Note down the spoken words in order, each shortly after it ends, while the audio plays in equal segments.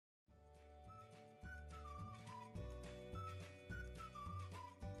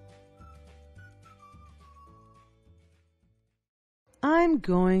I'm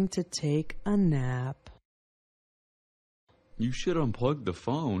going to take a nap. You should unplug the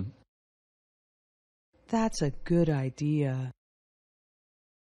phone. That's a good idea.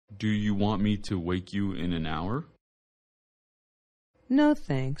 Do you want me to wake you in an hour? No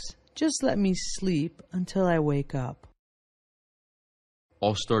thanks. Just let me sleep until I wake up.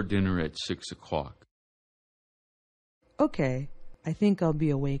 I'll start dinner at 6 o'clock. Okay, I think I'll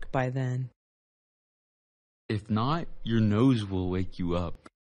be awake by then. If not, your nose will wake you up.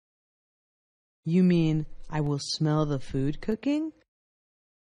 You mean I will smell the food cooking?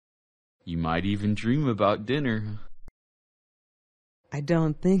 You might even dream about dinner. I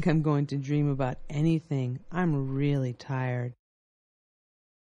don't think I'm going to dream about anything. I'm really tired.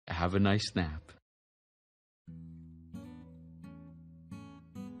 Have a nice nap.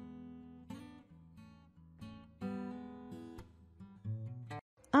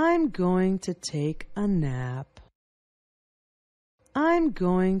 I'm going to take a nap. I'm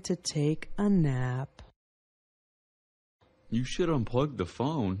going to take a nap. You should unplug the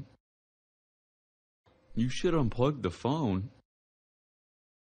phone. You should unplug the phone.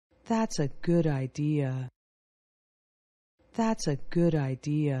 That's a good idea. That's a good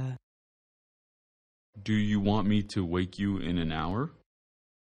idea. Do you want me to wake you in an hour?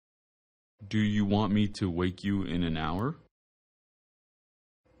 Do you want me to wake you in an hour?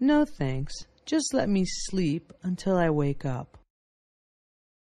 No thanks. Just let me sleep until I wake up.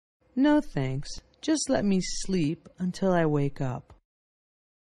 No thanks. Just let me sleep until I wake up.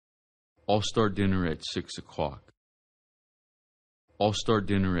 I'll start dinner at 6 o'clock. I'll start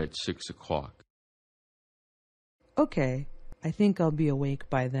dinner at 6 o'clock. Okay, I think I'll be awake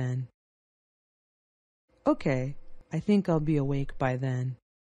by then. Okay, I think I'll be awake by then.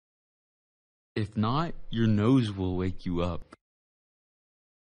 If not, your nose will wake you up.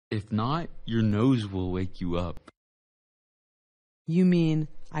 If not, your nose will wake you up. You mean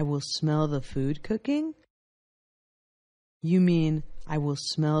I will smell the food cooking? You mean I will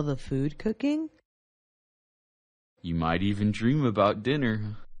smell the food cooking? You might even dream about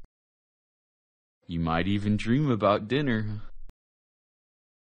dinner. You might even dream about dinner.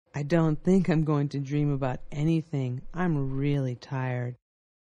 I don't think I'm going to dream about anything. I'm really tired.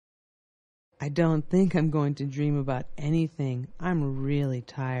 I don't think I'm going to dream about anything. I'm really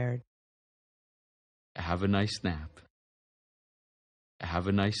tired. Have a nice nap. Have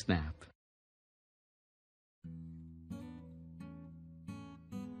a nice nap.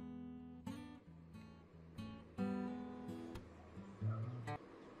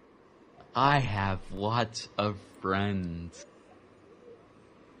 I have lots of friends.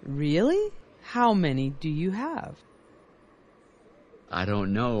 Really? How many do you have? I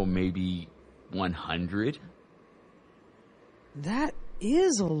don't know, maybe 100? That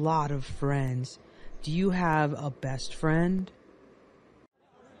is a lot of friends. Do you have a best friend?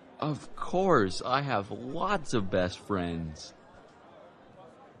 Of course, I have lots of best friends.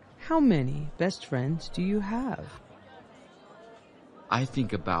 How many best friends do you have? I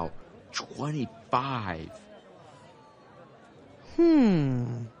think about 25.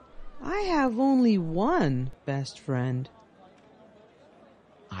 I have only one best friend.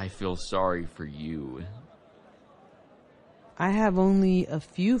 I feel sorry for you. I have only a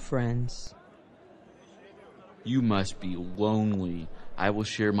few friends. You must be lonely. I will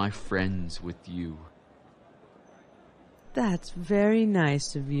share my friends with you. That's very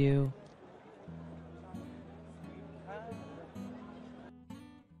nice of you.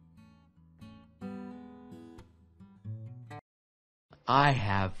 I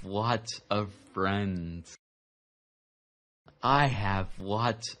have lots of friends. I have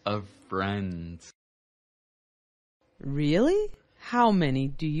lots of friends. Really? How many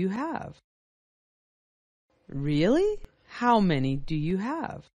do you have? Really? How many do you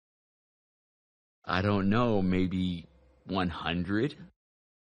have? I don't know, maybe 100?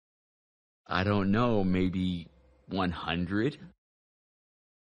 I don't know, maybe 100?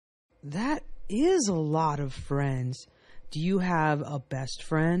 That is a lot of friends. Do you have a best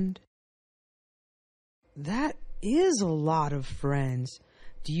friend? That is a lot of friends.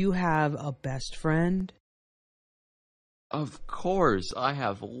 Do you have a best friend? Of course, I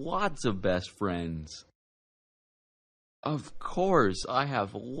have lots of best friends. Of course, I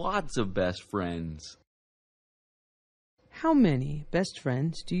have lots of best friends. How many best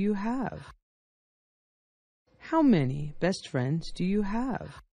friends do you have? How many best friends do you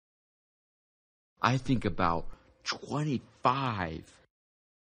have? I think about 25.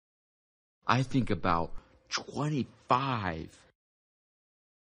 I think about 25.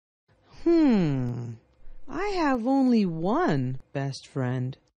 I have only one best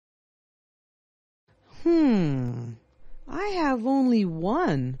friend. I have only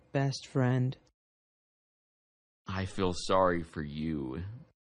one best friend. I feel sorry for you.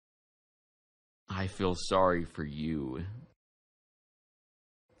 I feel sorry for you.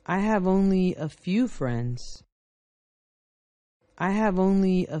 I have only a few friends. I have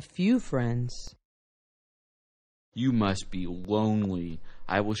only a few friends. You must be lonely.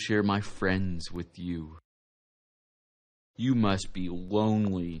 I will share my friends with you. You must be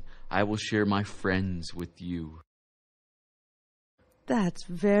lonely. I will share my friends with you. That's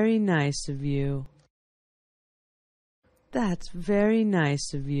very nice of you. That's very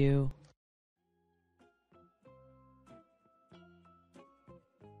nice of you.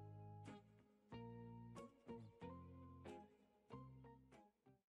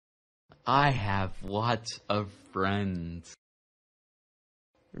 I have lots of friends.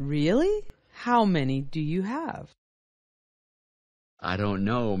 Really? How many do you have? I don't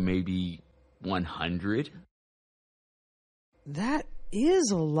know, maybe 100? That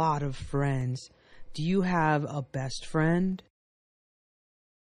is a lot of friends. Do you have a best friend?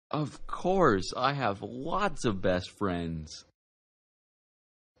 Of course, I have lots of best friends.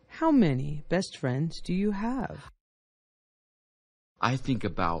 How many best friends do you have? I think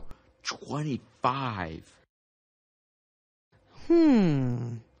about 25.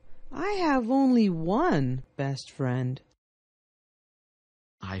 I have only one best friend.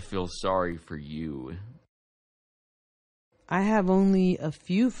 I feel sorry for you. I have only a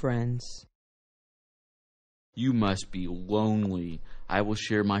few friends. You must be lonely. I will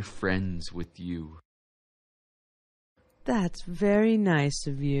share my friends with you. That's very nice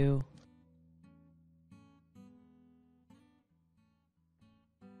of you.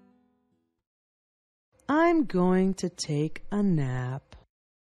 I'm going to take a nap.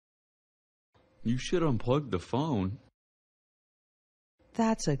 You should unplug the phone.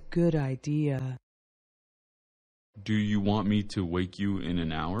 That's a good idea. Do you want me to wake you in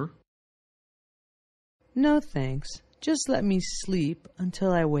an hour? No thanks. Just let me sleep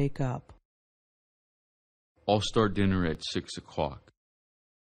until I wake up. I'll start dinner at 6 o'clock.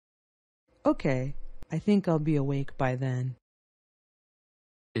 Okay, I think I'll be awake by then.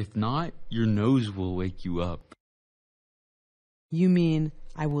 If not, your nose will wake you up. You mean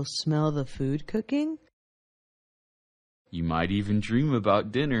I will smell the food cooking? You might even dream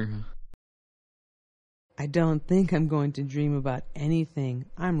about dinner. I don't think I'm going to dream about anything.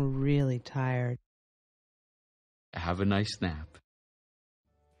 I'm really tired. Have a nice nap.